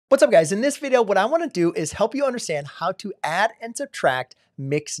What's up, guys? In this video, what I want to do is help you understand how to add and subtract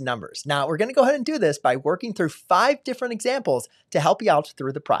mixed numbers. Now, we're going to go ahead and do this by working through 5 different examples to help you out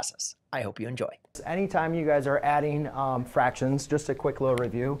through the process. I hope you enjoy. Anytime you guys are adding fractions, just a quick little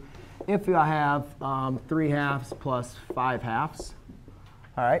review. If you have 3 halves plus 5 halves,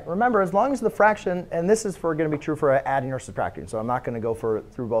 all right, remember, as long as the fraction, and this is going to be true for adding or subtracting, so I'm not going to go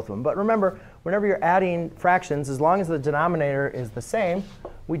through both of them. But remember, whenever you're adding fractions, as long as the denominator is the same,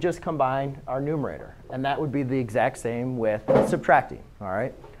 we just combine our numerator. And that would be the exact same with subtracting. All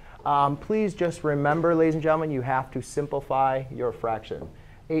right? Please just remember, ladies and gentlemen, you have to simplify your fraction.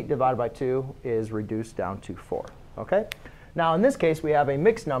 8 divided by 2 is reduced down to 4. OK? Now, in this case, we have a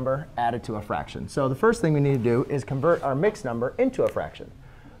mixed number added to a fraction. So the first thing we need to do is convert our mixed number into a fraction.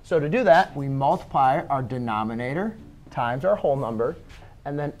 So to do that, we multiply our denominator times our whole number,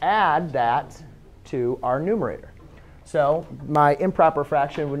 and then add that to our numerator. So my improper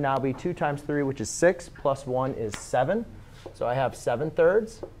fraction would now be 2 times 3, which is 6, plus 1 is 7. So I have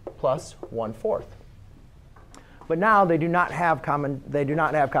 7/3 plus 1/4. But now they do not have common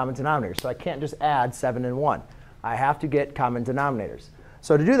denominators. So I can't just add 7 and 1. I have to get common denominators.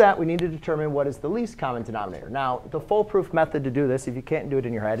 So to do that, we need to determine what is the least common denominator. Now, the foolproof method to do this, if you can't do it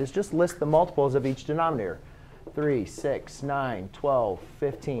in your head, is just list the multiples of each denominator. 3, 6, 9, 12,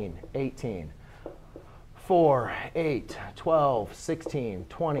 15, 18, 4, 8, 12, 16,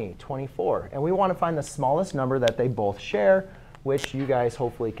 20, 24. And we want to find the smallest number that they both share, which you guys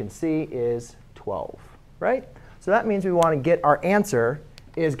hopefully can see is 12. Right? So that means we want to get our answer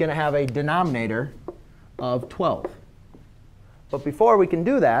is going to have a denominator of 12. But before we can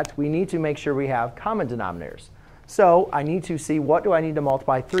do that, we need to make sure we have common denominators. So I need to see, what do I need to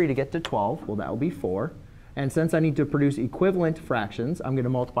multiply 3 to get to 12? Well, that will be 4. And since I need to produce equivalent fractions, I'm going to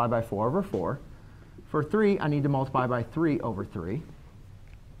multiply by 4 over 4. For 3, I need to multiply by 3 over 3.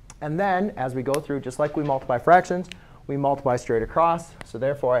 And then, as we go through, just like we multiply fractions, we multiply straight across. So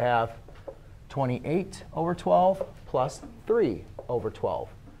therefore, I have 28 over 12 plus 3 over 12.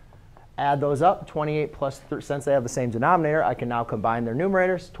 Add those up. 28 plus 3, since they have the same denominator, I can now combine their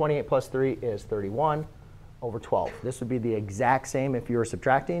numerators. 28 plus 3 is 31 over 12. This would be the exact same if you were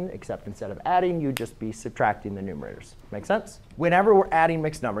subtracting, except instead of adding, you'd just be subtracting the numerators. Make sense? Whenever we're adding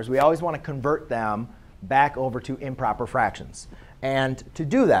mixed numbers, we always want to convert them back over to improper fractions. And to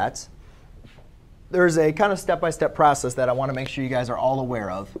do that, there's a kind of step-by-step process that I want to make sure you guys are all aware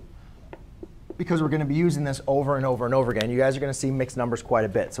of, because we're going to be using this over and over and over again. You guys are going to see mixed numbers quite a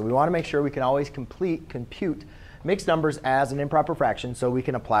bit. So we want to make sure we can always compute mixed numbers as an improper fraction so we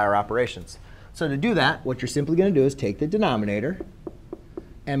can apply our operations. So to do that, what you're simply going to do is take the denominator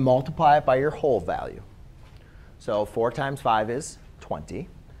and multiply it by your whole value. So 4 times 5 is 20.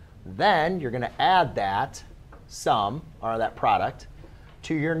 Then you're going to add that sum, or that product,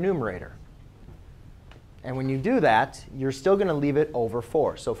 to your numerator. And when you do that, you're still going to leave it over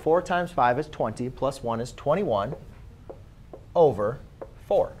 4. So 4 times 5 is 20, plus 1 is 21 over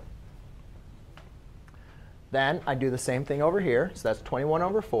 4. Then I do the same thing over here. So that's 21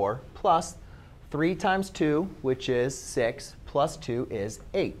 over 4, plus 3 times 2, which is 6, plus 2 is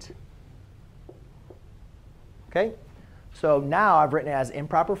 8. OK? So now I've written it as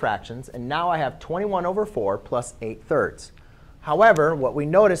improper fractions. And now I have 21 over 4 plus 8/3. However, what we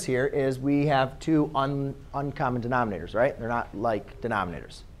notice here is we have 2 uncommon denominators, right? They're not like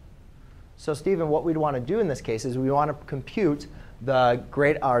denominators. So Stephen, what we'd want to do in this case is we want to compute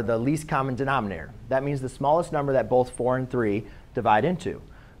the least common denominator. That means the smallest number that both 4 and 3 divide into.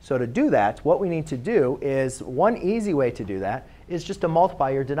 So to do that, what we need to do is, one easy way to do that is just to multiply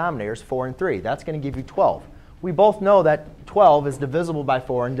your denominators, 4 and 3. That's going to give you 12. We both know that 12 is divisible by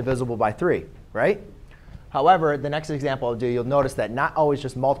 4 and divisible by 3, right? However, the next example I'll do, you'll notice that not always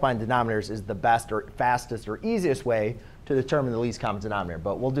just multiplying denominators is the best or fastest or easiest way to determine the least common denominator.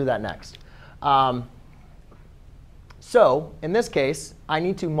 But we'll do that next. So in this case, I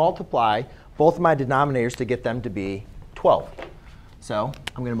need to multiply both of my denominators to get them to be 12. So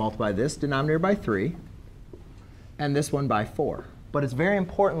I'm going to multiply this denominator by 3 and this one by 4. But it's very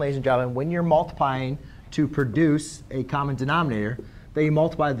important, ladies and gentlemen, when you're multiplying to produce a common denominator, that you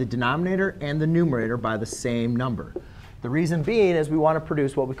multiply the denominator and the numerator by the same number. The reason being is we want to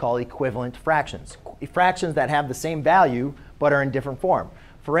produce what we call equivalent fractions, fractions that have the same value but are in different form.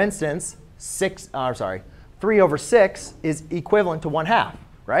 For instance, 3 over 6 is equivalent to 1/2,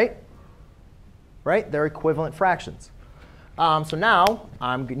 right? Right? They're equivalent fractions. So now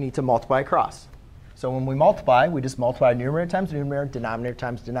I need to multiply across. So when we multiply, we just multiply numerator times numerator, denominator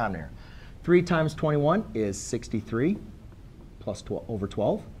times denominator. 3 times 21 is 63. Plus 12 over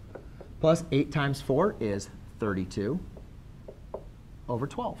 12, plus 8 times 4 is 32 over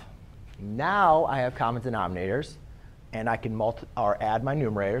 12. Now I have common denominators, and I can add my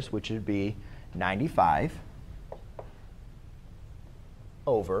numerators, which would be 95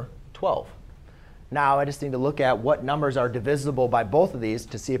 over 12. Now I just need to look at what numbers are divisible by both of these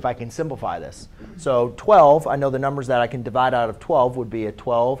to see if I can simplify this. So 12, I know the numbers that I can divide out of 12 would be a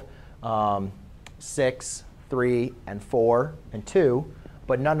 12, 6, 3, and 4, and 2.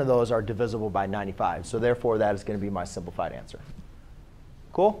 But none of those are divisible by 95. So therefore, that is going to be my simplified answer.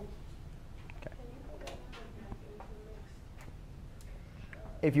 Cool? Okay.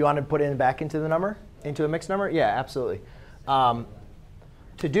 If you want to put it back into the number, into a mixed number, yeah, absolutely. To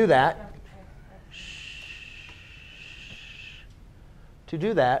do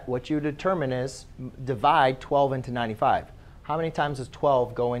that, what you determine is divide 12 into 95. How many times does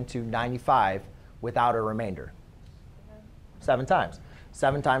 12 go into 95 without a remainder? 7 times.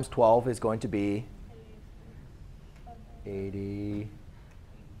 7 times 12 is going to be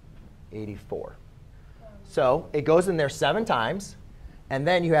 84. So it goes in there 7 times, and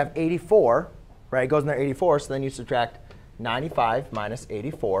then you have 84, right? It goes in there 84, so then you subtract 95 minus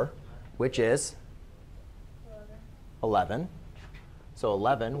 84, which is 11. So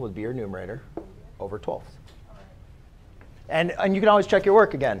 11 would be your numerator over 12. And you can always check your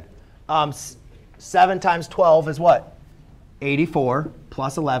work again. 7 times 12 is what? 84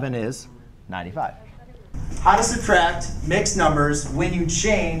 plus 11 is 95. How to subtract mixed numbers when you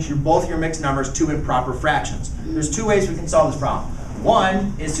change both your mixed numbers to improper fractions. There's 2 ways we can solve this problem.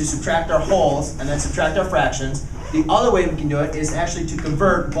 One is to subtract our wholes and then subtract our fractions. The other way we can do it is actually to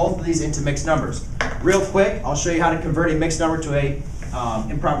convert both of these into mixed numbers. Real quick, I'll show you how to convert a mixed number to a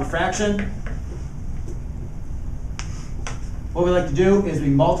improper fraction. What we like to do is we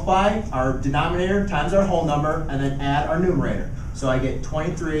multiply our denominator times our whole number and then add our numerator. So I get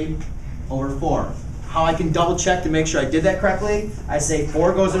 23 over 4. How I can double check to make sure I did that correctly, I say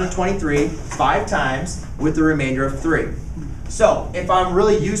 4 goes into 23 5 times with the remainder of 3. So if I'm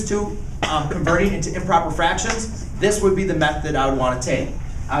really used to converting into improper fractions, this would be the method I would want to take.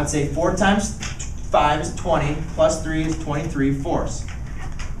 I would say 4 times 5 is 20, plus 3 is 23 fourths.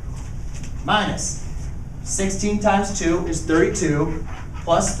 Minus 16 times 2 is 32,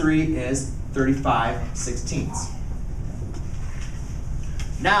 plus 3 is 35 sixteenths.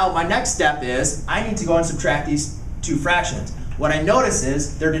 Now my next step is I need to go and subtract these 2 fractions. What I notice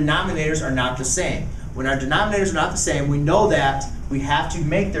is their denominators are not the same. When our denominators are not the same, we know that we have to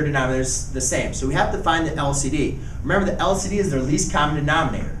make their denominators the same. So we have to find the LCD. Remember, the LCD is their least common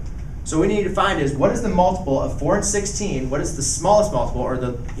denominator. So what we need to find is what is the multiple of 4 and 16, what is the smallest multiple or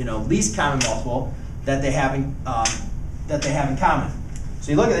the least common multiple that they have in common.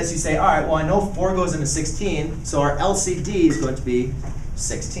 So you look at this, you say, all right, well I know 4 goes into 16, so our LCD is going to be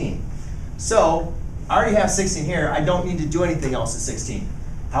 16. So I already have 16 here. I don't need to do anything else at 16.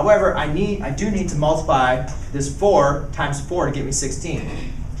 However, I do need to multiply this 4 times 4 to get me 16.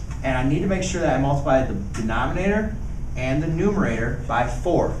 And I need to make sure that I multiply the denominator and the numerator by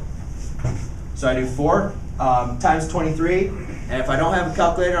 4. So I do 4 times 23. And if I don't have a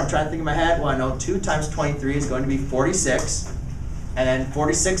calculator, I'm trying to think in my head, well, I know 2 times 23 is going to be 46. And then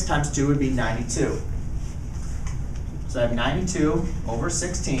 46 times 2 would be 92. So I have 92 over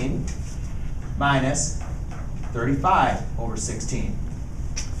 16 minus 35 over 16.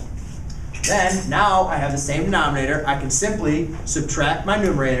 Then, now I have the same denominator. I can simply subtract my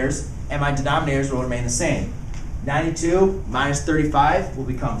numerators, and my denominators will remain the same. 92 minus 35 will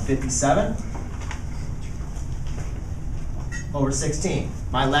become 57 over 16.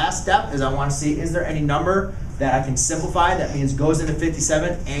 My last step is I want to see, is there any number that I can simplify that means goes into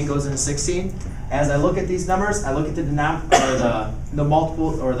 57 and goes into 16? As I look at these numbers, I look at the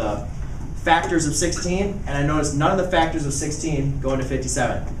multiple or the factors of 16, and I notice none of the factors of 16 go into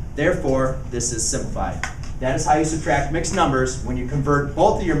 57. Therefore, this is simplified. That is how you subtract mixed numbers when you convert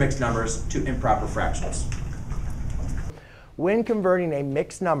both of your mixed numbers to improper fractions. When converting a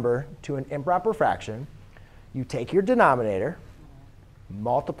mixed number to an improper fraction, you take your denominator,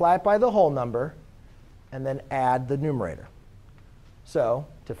 multiply it by the whole number, and then add the numerator. So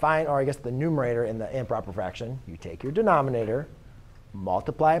to find, or I guess the numerator in the improper fraction, you take your denominator,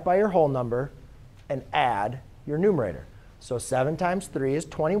 multiply it by your whole number, and add your numerator. So 7 times 3 is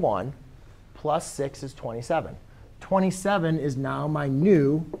 21, plus 6 is 27. 27 is now my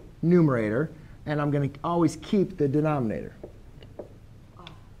new numerator, and I'm going to always keep the denominator.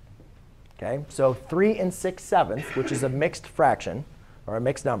 Okay, so 3 and 6/7, which is a mixed fraction, or a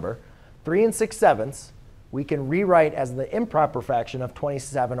mixed number, 3 and 6/7 we can rewrite as the improper fraction of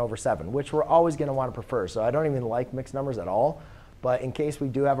 27 over 7, which we're always going to want to prefer. So I don't even like mixed numbers at all. But in case we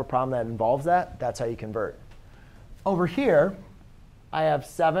do have a problem that involves that, that's how you convert. Over here, I have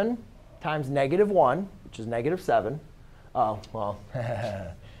 7 times -1, which is -7. Oh, well,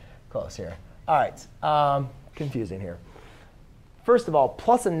 close here. All right, confusing here. First of all,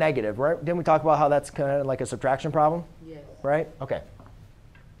 plus a negative, right? Didn't we talk about how that's kind of like a subtraction problem? Yes. Right? OK.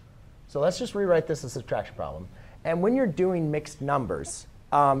 So let's just rewrite this as a subtraction problem. And when you're doing mixed numbers,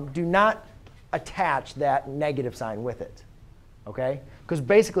 do not attach that negative sign with it. OK? Because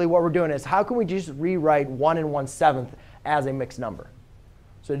basically what we're doing is, how can we just rewrite 1 1/7 as a mixed number?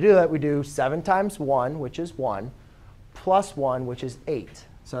 So to do that, we do 7 times 1, which is 1, plus 1, which is 8.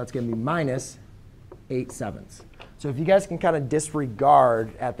 So that's going to be minus 8/7. So if you guys can kind of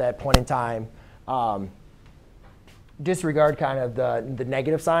disregard at that point in time, disregard kind of the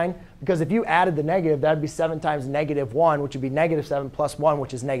negative sign. Because if you added the negative, that would be 7 times -1, which would be -7 plus 1,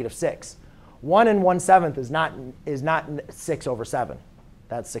 which is -6. 1 1/7 is not 6 over 7.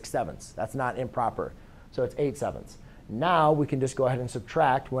 That's 6/7. That's not improper. So it's 8/7. Now we can just go ahead and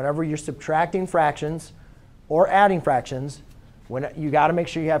subtract. Whenever you're subtracting fractions or adding fractions, you got to make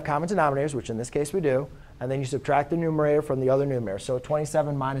sure you have common denominators, which in this case we do. And then you subtract the numerator from the other numerator. So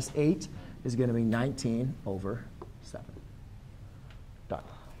 27 minus 8 is going to be 19 over 7. Done.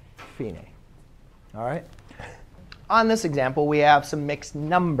 Fine. All right. On this example, we have some mixed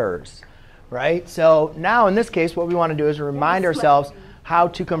numbers, right? So now in this case, what we want to do is remind ourselves how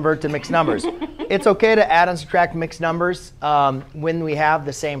to convert to mixed numbers. It's OK to add and subtract mixed numbers when we have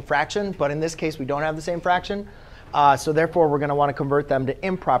the same fraction. But in this case, we don't have the same fraction. So therefore, we're going to want to convert them to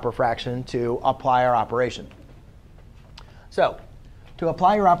improper fraction to apply our operation. So to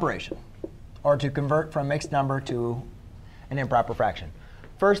apply your operation, or to convert from mixed number to an improper fraction,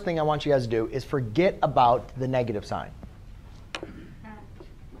 first thing I want you guys to do is forget about the negative sign.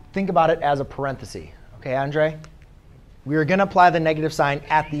 Think about it as a parenthesis. OK, Andre? We are going to apply the negative sign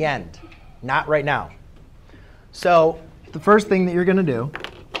at the end, not right now. So the first thing that you're going to do,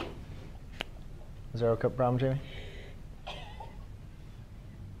 is there a problem, Jamie?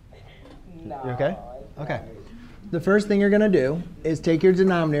 No. You OK? OK. The first thing you're going to do is take your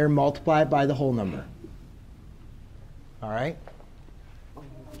denominator, multiply it by the whole number. All right?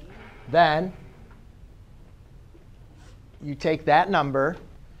 Then you take that number,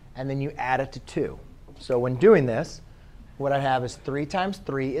 and then you add it to 2. So when doing this, what I have is 3 times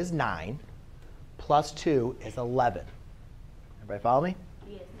 3 is 9, plus 2 is 11. Everybody follow me?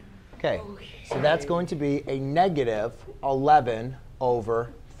 Yes. OK. So that's going to be a negative 11 over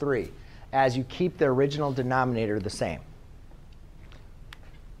 3, as you keep the original denominator the same.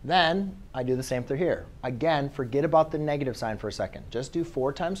 Then I do the same thing here. Again, forget about the negative sign for a second. Just do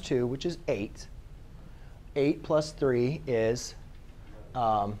 4 times 2, which is 8. 8 plus 3 is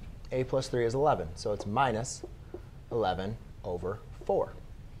 11. So it's minus 11 over 4.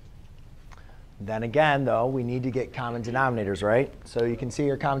 Then again, though, we need to get common denominators, right? So you can see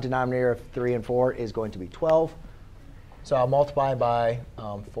your common denominator of 3 and 4 is going to be 12. So I'll multiply by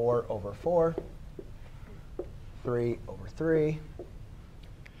 4 over 4, 3 over 3.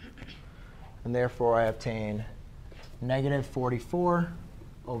 And therefore, I obtain negative 44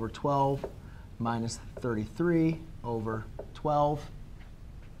 over 12 minus 33 over 12.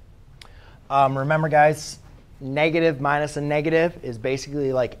 Remember, guys, negative minus a negative is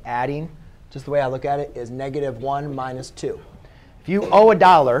basically like adding. Just the way I look at it is -1 minus 2. If you owe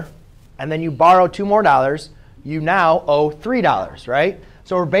 $1 and then you borrow $2 more, you now owe $3, right?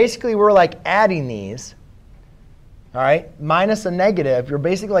 So we're like adding these. All right, minus a negative, you're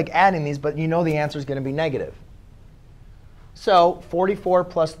basically like adding these, but you know the answer is going to be negative. So 44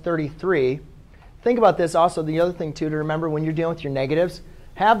 plus 33. Think about this also. The other thing, too, to remember when you're dealing with your negatives,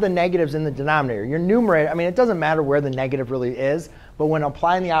 have the negatives in the denominator. Your numerator, I mean, it doesn't matter where the negative really is. But when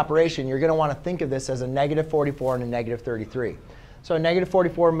applying the operation, you're going to want to think of this as a negative 44 and a negative 33. So a negative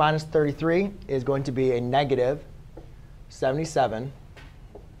 44 minus 33 is going to be a negative 77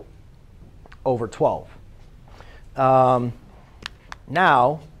 over 12.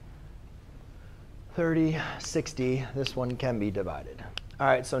 Now, 30, 60, this one can be divided. All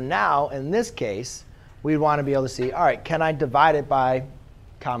right, so now, in this case, we'd want to be able to see, all right, can I divide it by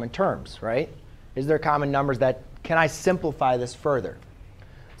common terms, right? Is there common numbers that, can I simplify this further?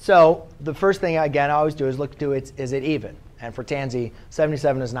 So the first thing, again, I always do is look to it, is it even? And for Tansy,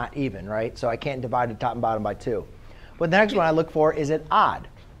 77 is not even, right? So I can't divide the top and bottom by 2. But the next one I look for, is it odd?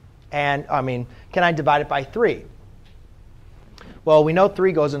 And I mean, can I divide it by 3? Well, we know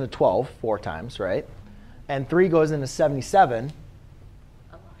 3 goes into 12 4 times, right? And 3 goes into 77.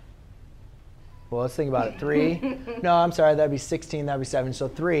 Well, let's think about it. 3. No, I'm sorry. That would be 16. That would be 7. So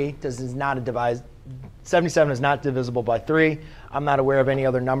 3 is not a divide. 77 is not divisible by 3. I'm not aware of any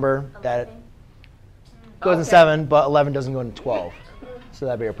other number that goes in 7, but 11 doesn't go into 12. So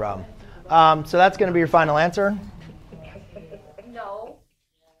that'd be a problem. So that's going to be your final answer? No.